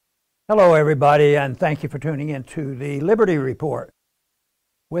Hello, everybody, and thank you for tuning in to the Liberty Report.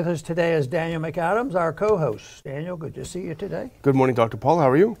 With us today is Daniel McAdams, our co-host. Daniel, good to see you today. Good morning, Dr. Paul. How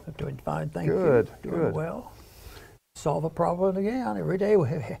are you? I'm doing fine, thank you. Good. Doing well. Solve a problem again every day.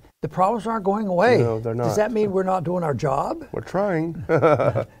 The problems aren't going away. No, they're not. Does that mean we're not doing our job? We're trying.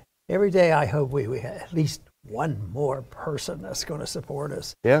 Every day I hope we have at least one more person that's going to support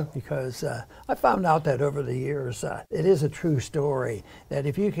us. Yeah. Because I found out that over the years, it is a true story that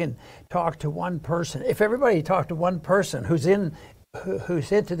if you can talk to one person, if everybody talked to one person who's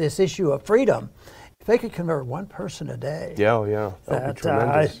into this issue of freedom, if they could convert one person a day, that would be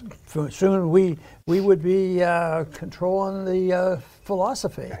tremendous. Soon we would be controlling the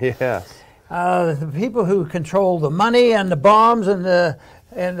philosophy. Yes. The people who control the money and the bombs and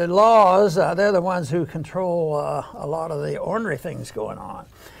the laws, they're the ones who control a lot of the ornery things going on.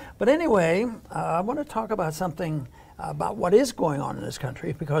 But anyway, I want to talk about something about what is going on in this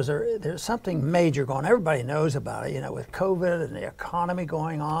country, because there's something major going on. Everybody knows about it, with COVID and the economy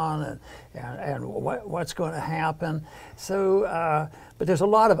going on and what's going to happen. So, but there's a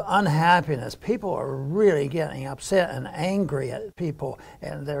lot of unhappiness. People are really getting upset and angry at people.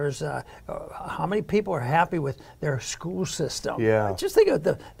 And there's how many people are happy with their school system? Yeah. Just think of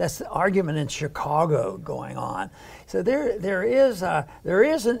that's the argument in Chicago going on. So there is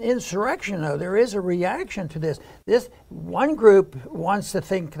an insurrection, though. There is a reaction to this. This one group wants to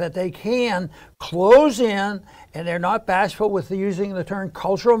think that they can close in, and they're not bashful with using the term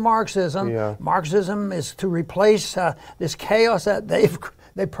cultural Marxism. Yeah. Marxism is to replace this chaos that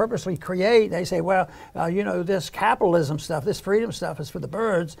they purposely create. They say, well, this capitalism stuff, this freedom stuff is for the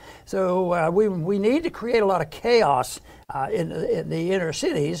birds. So we need to create a lot of chaos in the inner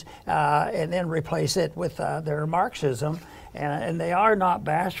cities and then replace it with their Marxism. And they are not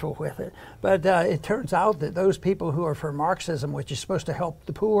bashful with it. But it turns out that those people who are for Marxism, which is supposed to help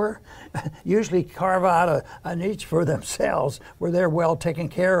the poor, usually carve out a niche for themselves where they're well taken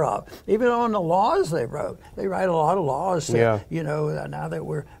care of. Even on the laws they write a lot of laws. That, now that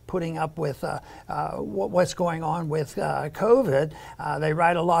we're putting up with what's going on with COVID, they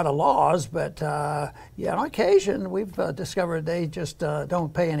write a lot of laws, but on occasion we've discovered they just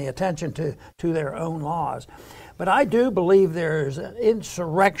don't pay any attention to their own laws. But I do believe there's an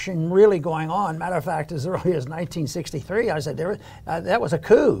insurrection really going on. Matter of fact, as early as 1963, I said that was a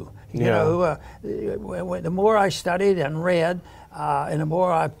coup. The more I studied and read, and the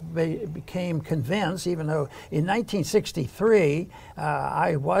more I became convinced, even though in 1963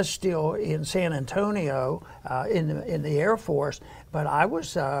 I was still in San Antonio in the Air Force, but I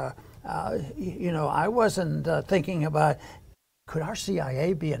was, I wasn't thinking about, could our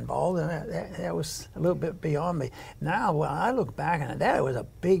CIA be involved? And that was a little bit beyond me. Now, when I look back on it, that was a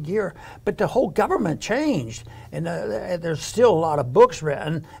big year. But the whole government changed. And there's still a lot of books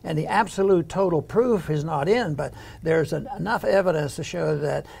written, and the absolute total proof is not in. But there's enough evidence to show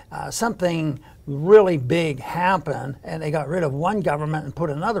that something really big happened, and they got rid of one government and put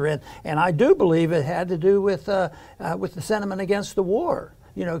another in. And I do believe it had to do with the sentiment against the war.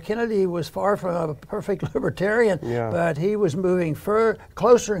 Kennedy was far from a perfect libertarian, but he was moving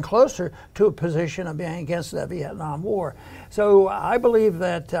closer and closer to a position of being against the Vietnam War. So I believe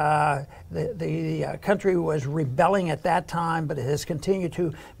that the country was rebelling at that time, but it has continued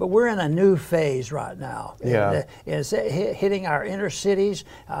to. But we're in a new phase right now. Yeah. It's hitting our inner cities.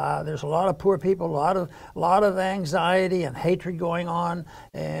 There's a lot of poor people, a lot of anxiety and hatred going on,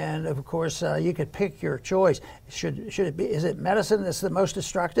 and of course you could pick your choice. Should it be? Is it medicine that's the most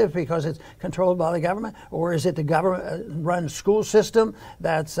destructive because it's controlled by the government, or is it the government-run school system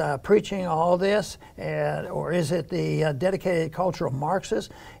that's preaching all this, or is it the dedicated cultural Marxists?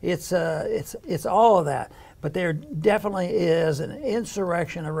 It's all of that. But there definitely is an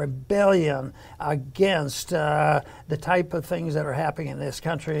insurrection, a rebellion against the type of things that are happening in this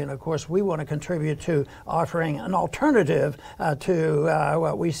country. And of course, we want to contribute to offering an alternative to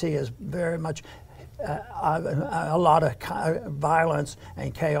what we see as very much a lot of violence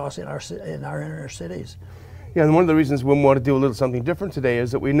and chaos in our inner cities. Yeah, and one of the reasons we want to do a little something different today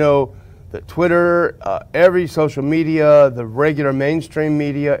is that we know that Twitter, every social media, the regular mainstream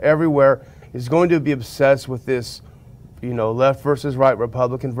media, everywhere is going to be obsessed with this, left versus right,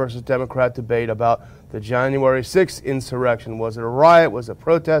 Republican versus Democrat debate about the January 6th insurrection. Was it a riot? Was it a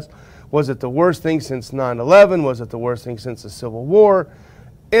protest? Was it the worst thing since 9/11? Was it the worst thing since the Civil War?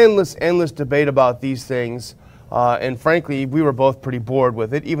 Endless debate about these things. And frankly, we were both pretty bored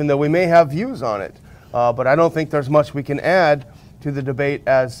with it, even though we may have views on it. But I don't think there's much we can add to the debate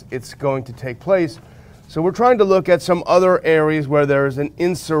as it's going to take place. So we're trying to look at some other areas where there's an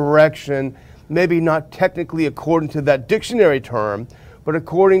insurrection, maybe not technically according to that dictionary term, but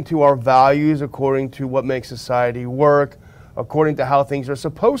according to our values, according to what makes society work, according to how things are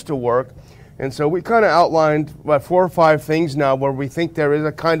supposed to work. And so we kind of outlined about 4 or 5 things now where we think there is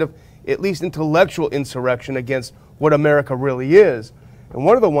a kind of at least intellectual insurrection against what America really is. And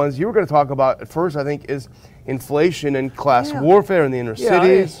one of the ones you were going to talk about at first, I think, is inflation and class warfare in the inner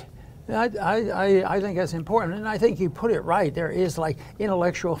cities. I think that's important, and I think you put it right. There is like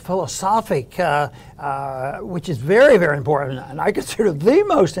intellectual, philosophic, which is very, very important, and I consider the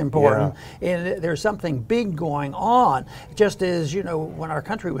most important. And there's something big going on. Just as, you know, when our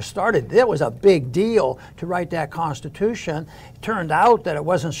country was started, that was a big deal to write that Constitution. It turned out that it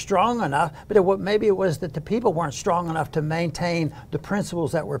wasn't strong enough, but maybe it was that the people weren't strong enough to maintain the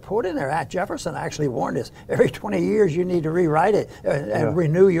principles that were put in there. Jefferson actually warned us, every 20 years you need to rewrite it and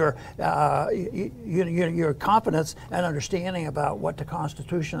renew your confidence and understanding about what the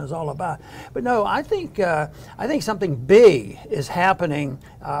Constitution is all about. But no, I think something big is happening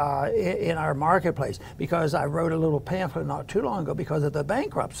in our marketplace, because I wrote a little pamphlet not too long ago because of the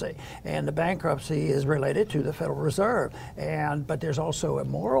bankruptcy, and the bankruptcy is related to the Federal Reserve, but there's also a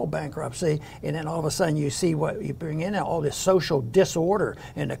moral bankruptcy, and then all of a sudden you see what you bring in, all this social disorder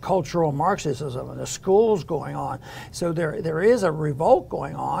and the cultural Marxism and the schools going on. So there is a revolt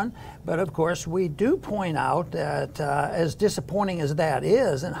going on. But of course, we do point out that as disappointing as that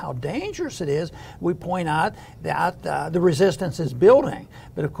is and how dangerous it is, we point out that the resistance is building.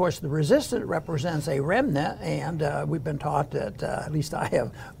 But of course, the resistance represents a remnant, and we've been taught that, at least I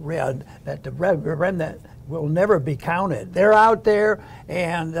have read, that the remnant will never be counted. They're out there,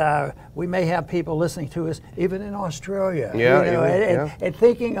 and we may have people listening to us even in Australia, and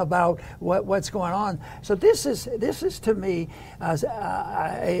thinking about what's going on. So this is to me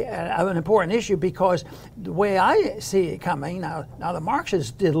an important issue, because the way I see it coming now the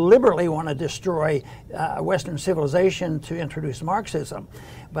Marxists deliberately want to destroy Western civilization to introduce Marxism.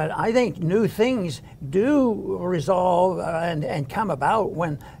 But I think new things do resolve and come about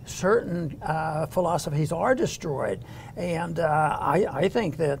when certain philosophies are destroyed. And I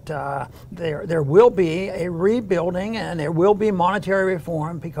think that there will be a rebuilding, and there will be monetary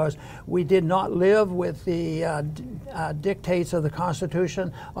reform, because we did not live with the dictates of the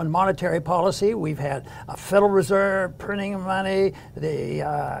Constitution on monetary policy. We've had a Federal Reserve printing money,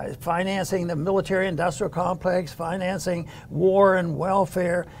 the financing the military-industrial complex, financing war and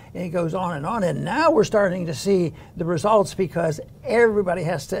welfare, and it goes on. And now we're starting to see the results, because everybody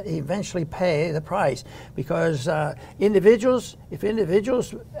has to eventually pay the price, because if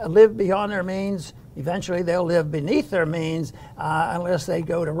individuals live beyond their means, eventually they'll live beneath their means, unless they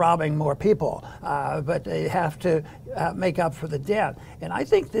go to robbing more people. But they have to make up for the debt. And I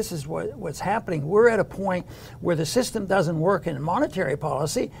think this is what's happening. We're at a point where the system doesn't work in monetary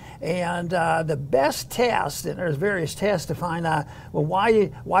policy, and the best test, and there's various tests to find out, well,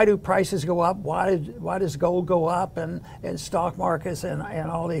 why do prices go up? Why does gold go up, and stock markets and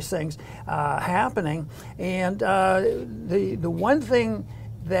all these things happening? And the one thing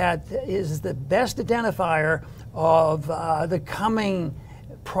that is the best identifier of the coming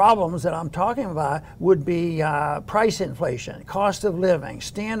problems that I'm talking about would be price inflation, cost of living,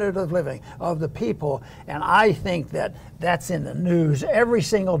 standard of living of the people. And I think that that's in the news every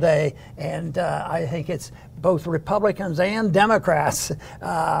single day. And I think it's both Republicans and Democrats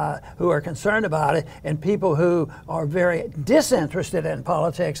who are concerned about it, and people who are very disinterested in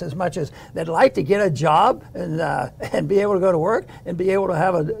politics, as much as they'd like to get a job and be able to go to work and be able to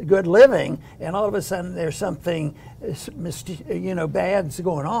have a good living, and all of a sudden there's something bad's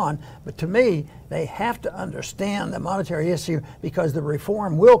going on. But to me, they have to understand the monetary issue, because the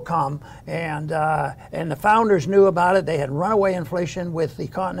reform will come, and the founders knew about it. They had runaway inflation with the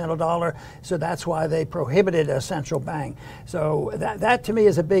continental dollar, so that's why they prohibited a central bank. So that to me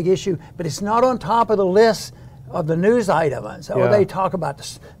is a big issue, but it's not on top of the list of the news items. So they talk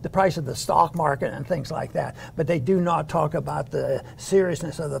about the price of the stock market and things like that, but they do not talk about the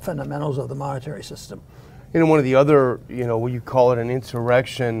seriousness of the fundamentals of the monetary system. One of the other, what you call it an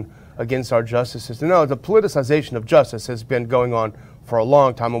insurrection against our justice system. No, the politicization of justice has been going on for a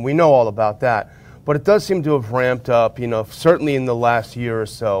long time, and we know all about that. But it does seem to have ramped up, certainly in the last year or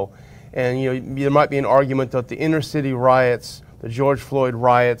so. And there might be an argument that the inner city riots, the George Floyd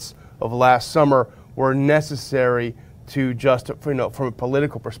riots of last summer, were necessary to justify, from a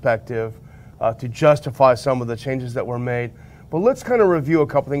political perspective, to justify some of the changes that were made. But let's kind of review a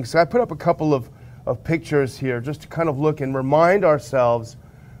couple things. So I put up a couple of pictures here just to kind of look and remind ourselves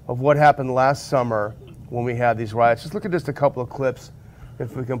of what happened last summer when we had these riots. Just look at just a couple of clips,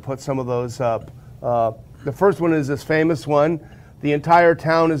 if we can put some of those up. The first one is this famous one. The entire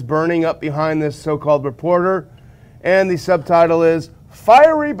town is burning up behind this so-called reporter, and the subtitle is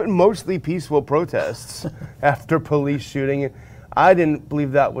fiery but mostly peaceful protests after police shooting. I didn't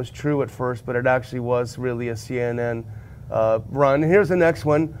believe that was true at first, but it actually was really a CNN run. Here's the next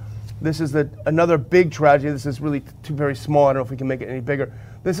one. This is another big tragedy. This is really too very small. I don't know if we can make it any bigger.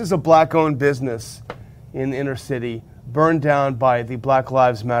 This is a black-owned business in the inner city burned down by the Black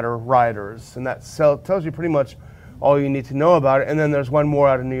Lives Matter rioters. And that tells you pretty much all you need to know about it. And then there's one more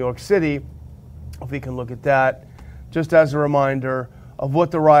out of New York City, if we can look at that, just as a reminder of what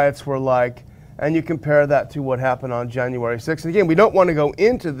the riots were like. And you compare that to what happened on January 6th. And again, we don't want to go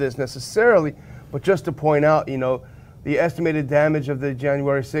into this necessarily, but just to point out, you know, the estimated damage of the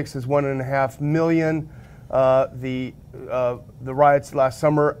January 6th is $1.5 million. The riots last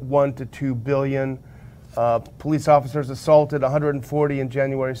summer, $1 to $2 billion. Police officers assaulted 140 in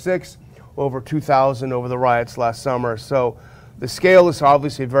January 6th, over 2,000 over the riots last summer. So the scale is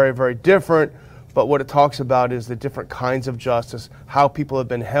obviously very, very different, but what it talks about is the different kinds of justice, how people have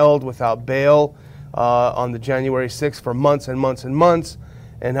been held without bail on the January 6th for months and months and months,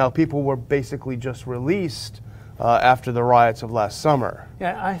 and how people were basically just released after the riots of last summer.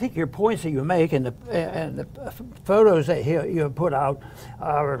 Yeah, I think your points that you make and the photos that you have put out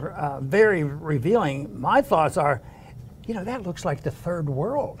are very revealing. My thoughts are, you know, that looks like the third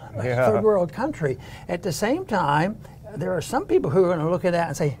world, third world country. At the same time, there are some people who are going to look at that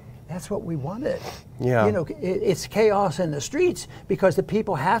and say, that's what we wanted. Yeah. You know, it's chaos in the streets because the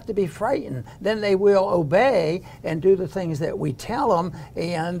people have to be frightened. Then they will obey and do the things that we tell them.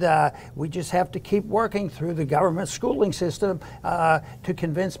 And we just have to keep working through the government schooling system to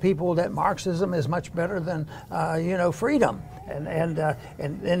convince people that Marxism is much better than, you know, freedom. And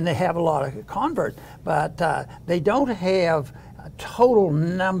they have a lot of converts, but they don't have total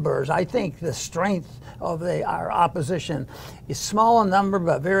numbers. I think the strength of our opposition is small in number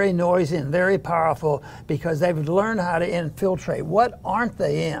but very noisy and very powerful because they've learned how to infiltrate. What aren't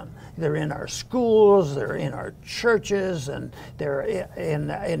they in? They're in our schools, they're in our churches, and they're in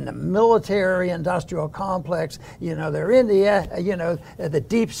the military industrial complex. You know, they're in the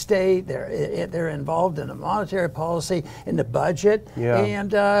deep state. They're involved in the monetary policy, in the budget,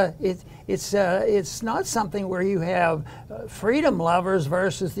 and it's not something where you have freedom lovers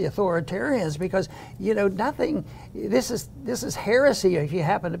versus the authoritarians, because you know nothing. This is heresy if you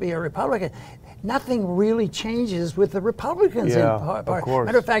happen to be a Republican. Nothing really changes with the Republicans in part. Of course.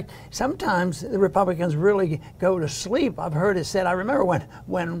 Matter of fact, sometimes the Republicans really go to sleep. I've heard it said. I remember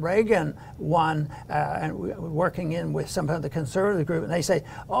when Reagan won, and working in with some of the conservative group, and they say,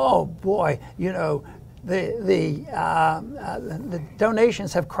 "Oh boy, you know, the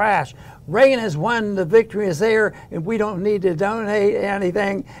donations have crashed. Reagan has won. The victory is there, and we don't need to donate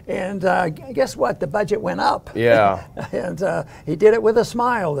anything." And guess what? The budget went up. Yeah. And he did it with a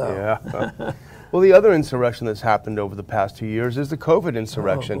smile, though. Yeah. Well, the other insurrection that's happened over the past 2 years is the COVID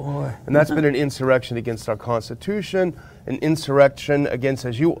insurrection. Oh, boy. And that's been an insurrection against our Constitution, an insurrection against,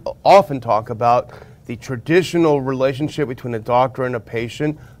 as you often talk about, the traditional relationship between a doctor and a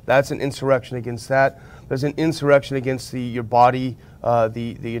patient. That's an insurrection against that. There's an insurrection against your body,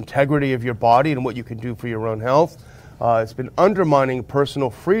 the integrity of your body and what you can do for your own health. It's been undermining personal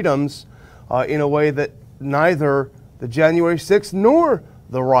freedoms in a way that neither the January 6th nor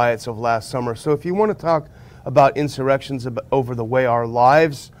the riots of last summer. So if you want to talk about insurrections over the way our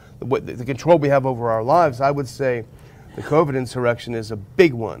lives, the control we have over our lives, I would say the COVID insurrection is a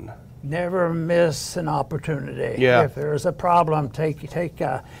big one. Never miss an opportunity. Yeah. If there's a problem,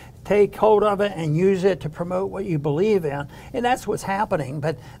 take hold of it and use it to promote what you believe in. And that's what's happening.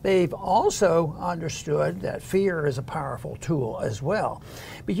 But they've also understood that fear is a powerful tool as well.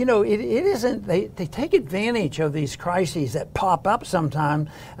 But you know, it isn't, they take advantage of these crises that pop up sometime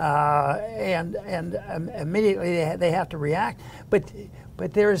and immediately they have to react. But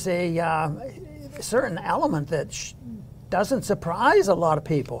there's a certain element that doesn't surprise a lot of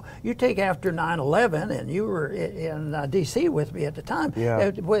people. You take after 9/11, and you were in D.C. with me at the time.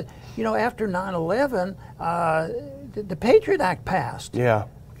 Yeah. You know, after 9/11, the Patriot Act passed. Yeah.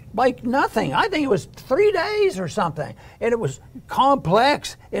 Like nothing. I think it was 3 days or something. And it was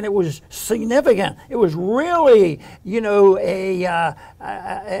complex and it was significant. It was really, you know, a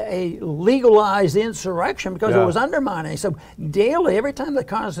legalized insurrection because it was undermining. So daily, every time the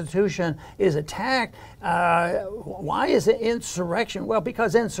Constitution is attacked, why is it insurrection? Well,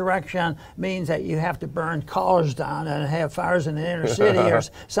 because insurrection means that you have to burn cars down and have fires in the inner city or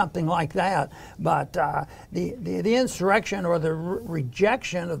something like that. But the insurrection or the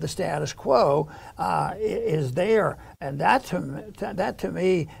rejection of the status quo is there, and that to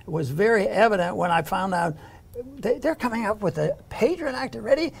me was very evident when I found out they're coming up with a Patriot Act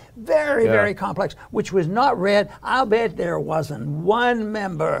already, very complex, which was not read. I'll bet there wasn't one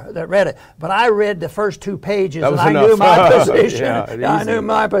member that read it, but I read the first 2 pages, and I knew my position. I knew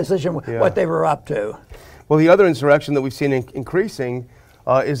my position, what they were up to. Well, the other insurrection that we've seen increasing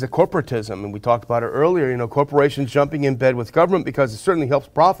is the corporatism, and we talked about it earlier. You know, corporations jumping in bed with government because it certainly helps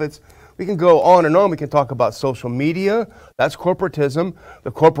profits. We can go on and on. We can talk about social media. That's corporatism. The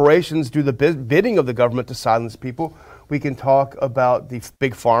corporations do the bidding of the government to silence people. We can talk about the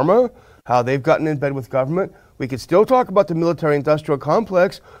big pharma, how they've gotten in bed with government. We could still talk about the military-industrial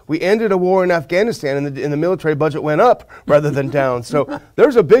complex. We ended a war in Afghanistan, and the military budget went up rather than down. So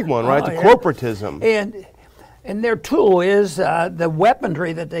there's a big one, right? Corporatism. And their tool is the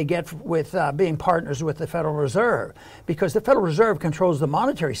weaponry that they get with being partners with the Federal Reserve, because the Federal Reserve controls the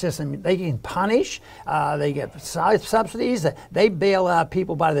monetary system. They can punish, they get subsidies, they bail out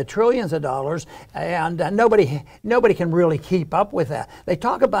people by the trillions of dollars, and nobody can really keep up with that. They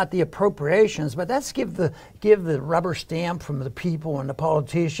talk about the appropriations, but that's give the rubber stamp from the people and the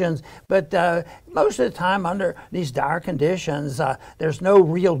politicians. But most of the time, under these dire conditions, there's no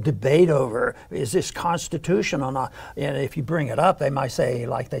real debate over, is this constitutional or not? And if you bring it up, they might say,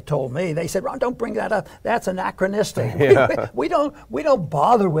 like they told me, they said, "Ron, don't bring that up. That's anachronistic." We don't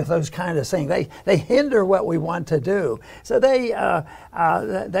bother with those kind of things. They hinder what we want to do. So they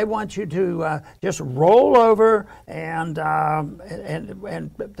want you to just roll over, and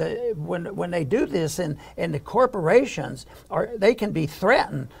when they do this, and the corporations they can be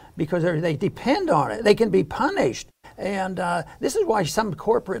threatened because they depend on it. They can be punished. And this is why some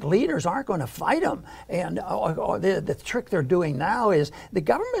corporate leaders aren't going to fight them. And the trick they're doing now is the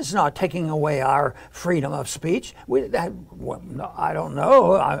government's not taking away our freedom of speech. I don't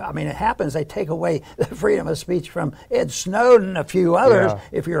know. I mean, it happens. They take away the freedom of speech from Ed Snowden and a few others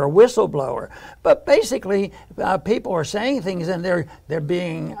if you're a whistleblower. But basically, people are saying things, and they're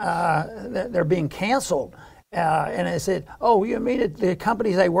being canceled. And I said, "Oh, you mean the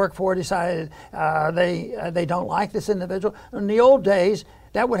companies they work for decided they don't like this individual?" In the old days,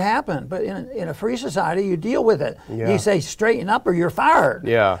 that would happen, but in a free society, you deal with it. You say, "Straighten up, or you're fired."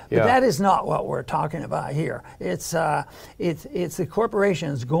 But that is not what we're talking about here. It's the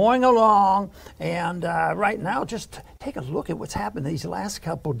corporations going along, and right now, just take a look at what's happened these last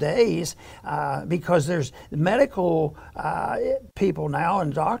couple days, because there's medical people now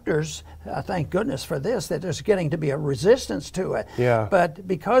and doctors. Thank goodness for this, that there's getting to be a resistance to it. But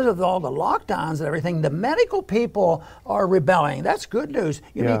because of all the lockdowns and everything, the medical people are rebelling. That's good news.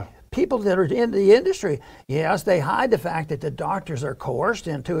 You mean people that are in the industry, yes, they hide the fact that the doctors are coerced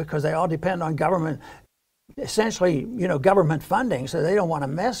into it because they all depend on government, essentially, government funding, so they don't want to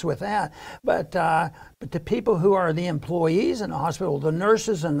mess with that. But the people who are the employees in the hospital, the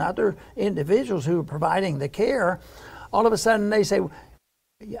nurses and other individuals who are providing the care, all of a sudden they say,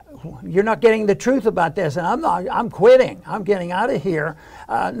 "You're not getting the truth about this, and I'm quitting. I'm getting out of here.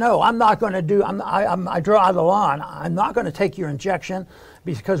 No, I'm not going to do. I draw the line. I'm not going to take your injection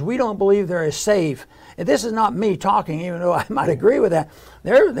because we don't believe they're as safe." And this is not me talking, even though I might agree with that.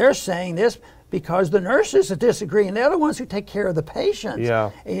 They're saying this because the nurses disagree, and they're the ones who take care of the patients.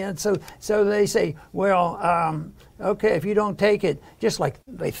 And so they say, well, okay, if you don't take it, just like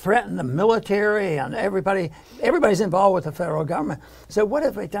they threaten the military and everybody's involved with the federal government. So what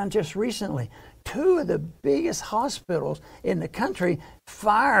have they done just recently? 2 of the biggest hospitals in the country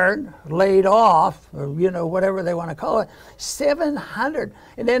fired, laid off, or whatever they want to call it, 700.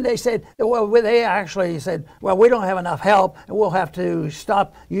 And then they said, they actually said, "Well, we don't have enough help, and we'll have to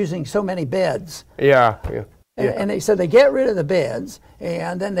stop using so many beds." And so they get rid of the beds,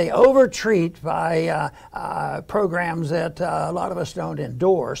 and then they overtreat by programs that a lot of us don't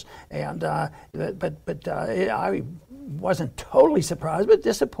endorse. And I wasn't totally surprised, but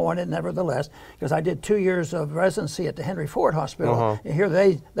disappointed nevertheless, because I did 2 years of residency at the Henry Ford Hospital. And here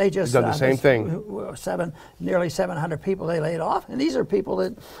they just done the same thing. Nearly 700 people they laid off, and these are people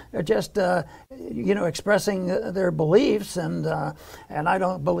that are just expressing their beliefs, and I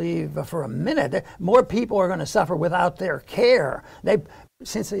don't believe for a minute that more people are going to suffer without their care.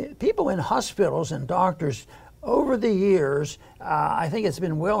 Since the people in hospitals and doctors, over the years, I think it's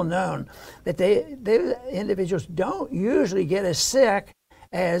been well known that they individuals don't usually get as sick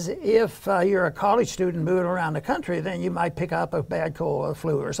as if you're a college student moving around the country. Then you might pick up a bad cold or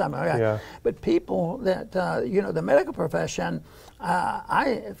flu or something like that. But people that, the medical profession,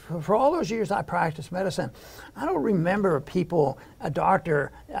 for all those years I practiced medicine, I don't remember a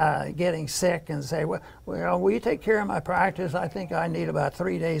doctor getting sick and say, well, will you take care of my practice? I think I need about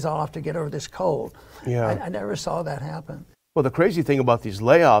 3 days off to get over this cold. I never saw that happen. Well, the crazy thing about these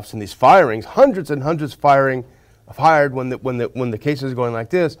layoffs and these firings, hundreds and hundreds fired when the case is going like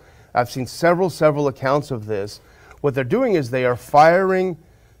this. I've seen several accounts of this. What they're doing is they are firing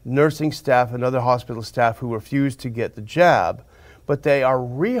nursing staff and other hospital staff who refuse to get the jab, but they are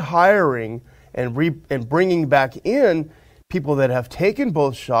rehiring and bringing back in people that have taken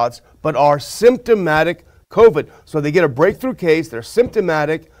both shots but are symptomatic COVID. So they get a breakthrough case, they're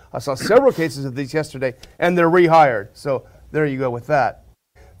symptomatic. I saw several cases of these yesterday, and they're rehired. So there you go with that.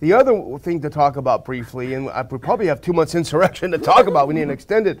 The other thing to talk about briefly, and we probably have too much insurrection to talk about, we need to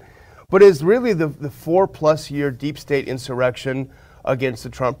extend it, but is really the 4+ year deep state insurrection against the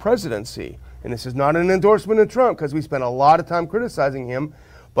Trump presidency. And this is not an endorsement of Trump, because we spent a lot of time criticizing him,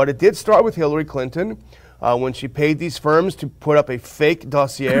 but it did start with Hillary Clinton when she paid these firms to put up a fake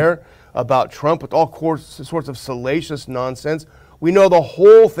dossier about Trump with all sorts of salacious nonsense. We know the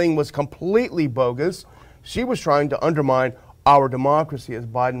whole thing was completely bogus. She was trying to undermine our democracy, as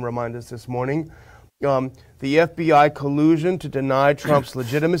Biden reminded us this morning. The FBI collusion to deny Trump's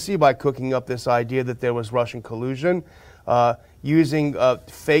legitimacy by cooking up this idea that there was Russian collusion, using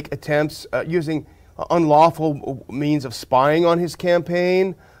fake attempts, using unlawful means of spying on his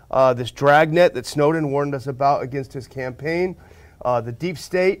campaign, this dragnet that Snowden warned us about against his campaign, the deep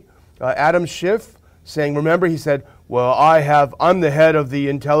state, Adam Schiff saying, remember, he said, well, I'm the head of the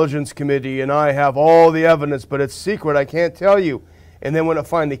Intelligence Committee and I have all the evidence, but it's secret, I can't tell you. And then when it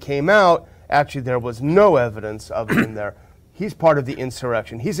finally came out, actually there was no evidence of it in there. He's part of the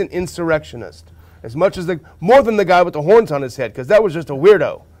insurrection. He's an insurrectionist, as much as more than the guy with the horns on his head, because that was just a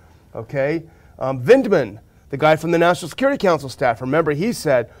weirdo. Okay, Vindman, the guy from the National Security Council staff, remember, he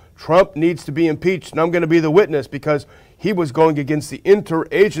said Trump needs to be impeached, and I'm going to be the witness because he was going against the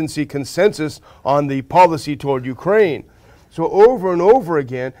interagency consensus on the policy toward Ukraine. So over and over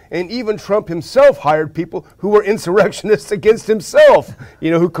again, and even Trump himself hired people who were insurrectionists against himself,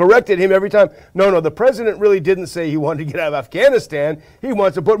 who corrected him every time. No, the president really didn't say he wanted to get out of Afghanistan. He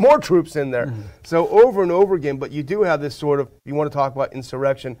wants to put more troops in there. Mm-hmm. So over and over again, but you do have this sort of, you want to talk about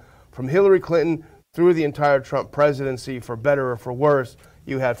insurrection, from Hillary Clinton through the entire Trump presidency, for better or for worse,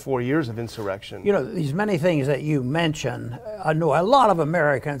 you had 4 years of insurrection. These many things that you mention, I know a lot of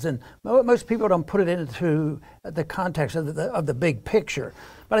Americans, and most people don't put it into the context of the big picture.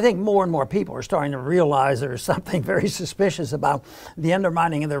 But I think more and more people are starting to realize there's something very suspicious about the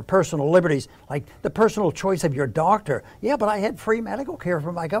undermining of their personal liberties, like the personal choice of your doctor. Yeah, but I had free medical care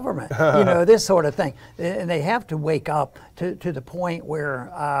from my government. This sort of thing. And they have to wake up to the point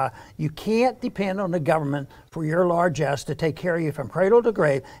where you can't depend on the government for your largesse to take care of you from cradle to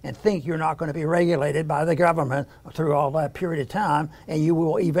grave and think you're not going to be regulated by the government through all that period of time, and you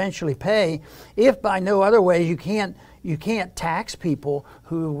will eventually pay. If by no other way you can't tax people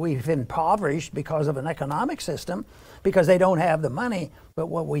who we've impoverished because of an economic system, because they don't have the money. But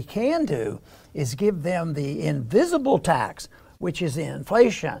what we can do is give them the invisible tax, which is the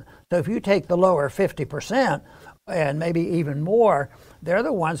inflation. So if you take the lower 50% and maybe even more, they're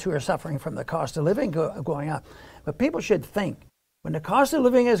the ones who are suffering from the cost of living going up. But people should think, when the cost of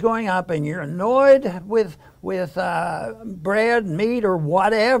living is going up and you're annoyed with bread, meat, or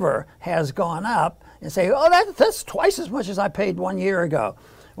whatever has gone up, and say, oh, that's twice as much as I paid 1 year ago.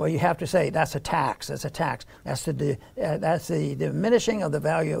 Well, you have to say that's a tax. That's a tax. That's the diminishing of the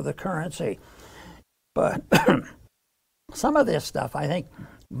value of the currency. But some of this stuff, I think,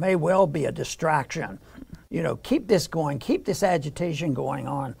 may well be a distraction. Keep this going. Keep this agitation going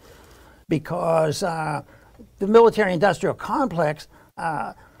on, because the military-industrial complex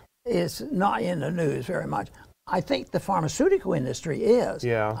is not in the news very much. I think the pharmaceutical industry is.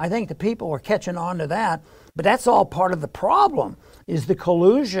 Yeah. I think the people are catching on to that. But that's all part of the problem, is the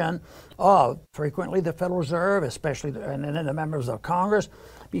collusion of frequently the Federal Reserve, especially and then the members of Congress,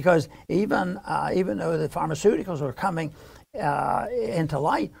 because even though the pharmaceuticals are coming into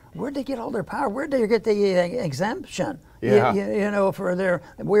light, where'd they get all their power? Where'd they get the exemption? Yeah.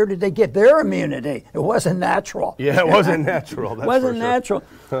 Where did they get their immunity? It wasn't natural. Yeah, it wasn't natural. That's wasn't natural.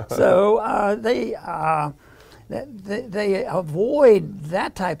 So they avoid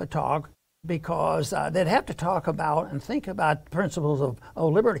that type of talk because they'd have to talk about and think about principles of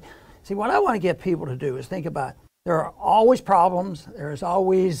liberty. See, what I want to get people to do is think about, there are always problems. There's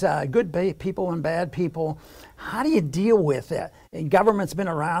always good people and bad people. How do you deal with it? And government's been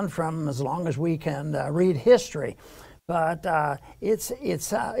around from as long as we can read history, but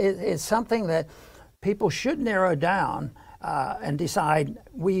it's something that people should narrow down and decide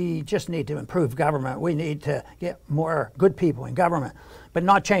we just need to improve government. We need to get more good people in government, but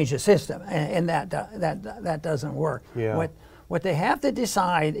not change the system. And that doesn't work. Yeah. What they have to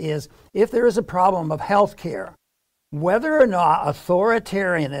decide is, if there is a problem of health care, whether or not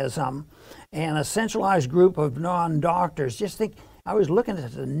authoritarianism and a centralized group of non-doctors, just think, I was looking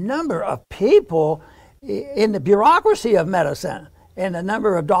at the number of people in the bureaucracy of medicine and the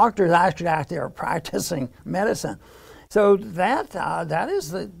number of doctors actually out there practicing medicine. So that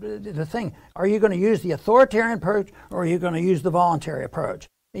is the thing. Are you going to use the authoritarian approach, or are you going to use the voluntary approach?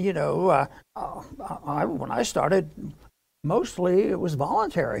 You know, when I started, mostly it was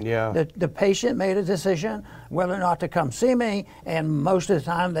voluntary. Yeah. The patient made a decision whether or not to come see me, and most of the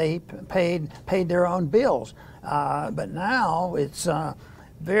time they paid their own bills. But now it's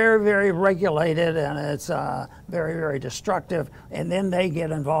very, very regulated, and it's very, very destructive. And then they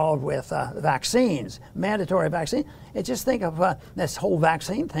get involved with vaccines, mandatory vaccine. And just think of this whole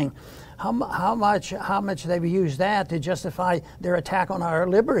vaccine thing. How much they've used that to justify their attack on our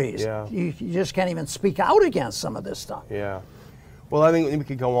liberties. Yeah. You just can't even speak out against some of this stuff. Yeah. Well, I think we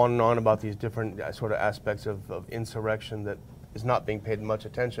could go on and on about these different sort of aspects of insurrection that is not being paid much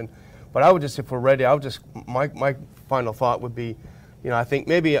attention. But I would just, if we're ready, I would just, my final thought would be, you know, I think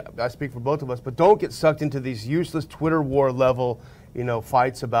maybe I speak for both of us, but don't get sucked into these useless Twitter war level, you know,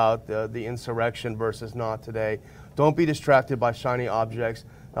 fights about the insurrection versus not today. Don't be distracted by shiny objects.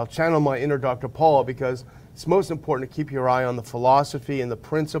 I'll channel my inner Dr. Paul, because it's most important to keep your eye on the philosophy and the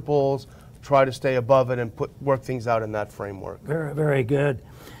principles, try to stay above it and work things out in that framework. Very, very good.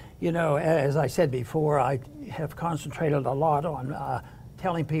 You know, as I said before, I have concentrated a lot on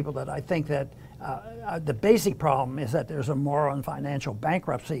telling people that I think that the basic problem is that there's a moral and financial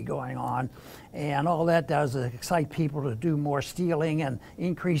bankruptcy going on, and all that does is excite people to do more stealing and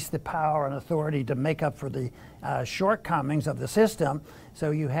increase the power and authority to make up for the shortcomings of the system.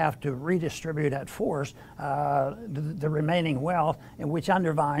 So you have to redistribute at force the remaining wealth, and which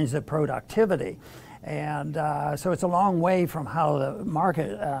undermines the productivity. And so it's a long way from how the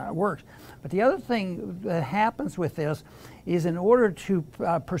market works. But the other thing that happens with this is, in order to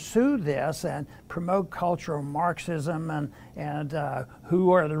pursue this and promote cultural Marxism and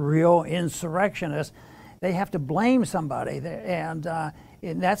who are the real insurrectionists, they have to blame somebody. And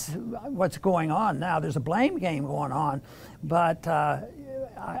that's what's going on now. There's a blame game going on, but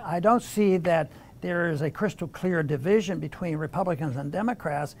I don't see that there is a crystal clear division between Republicans and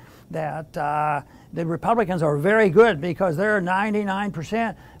Democrats, that the Republicans are very good because they're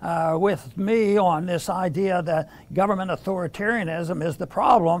 99% with me on this idea that government authoritarianism is the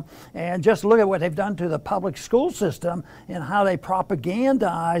problem. And just look at what they've done to the public school system and how they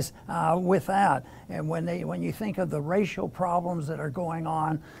propagandize with that. And when you think of the racial problems that are going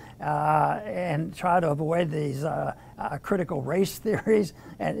on, and try to avoid these critical race theories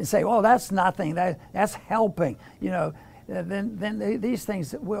and say, "Oh, that's nothing. That's helping." You know, then these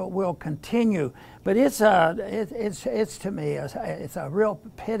things will continue. But it's to me it's a real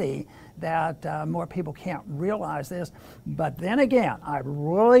pity that more people can't realize this. But then again, I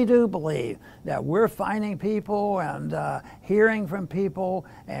really do believe that we're finding people and hearing from people,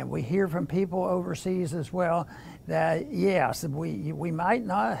 and we hear from people overseas as well, that yes, we might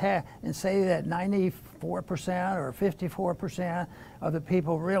not have, and say that 94% or 54% of the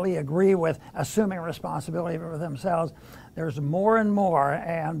people really agree with assuming responsibility for themselves. There's more and more,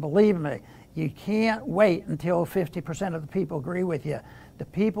 and believe me, you can't wait until 50% of the people agree with you. The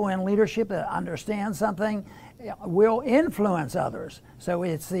people in leadership that understand something will influence others. So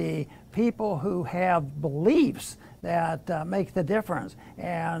it's the people who have beliefs that make the difference.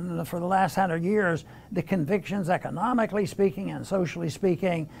 And for the last 100 years, the convictions, economically speaking and socially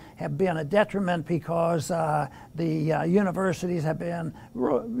speaking, have been a detriment, because the universities have been,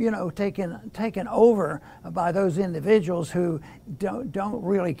 taken over by those individuals who don't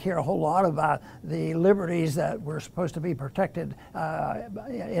really care a whole lot about the liberties that were supposed to be protected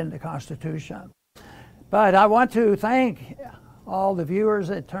in the Constitution. But I want to thank all the viewers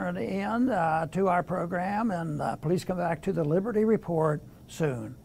that turned in to our program, and please come back to the Liberty Report soon.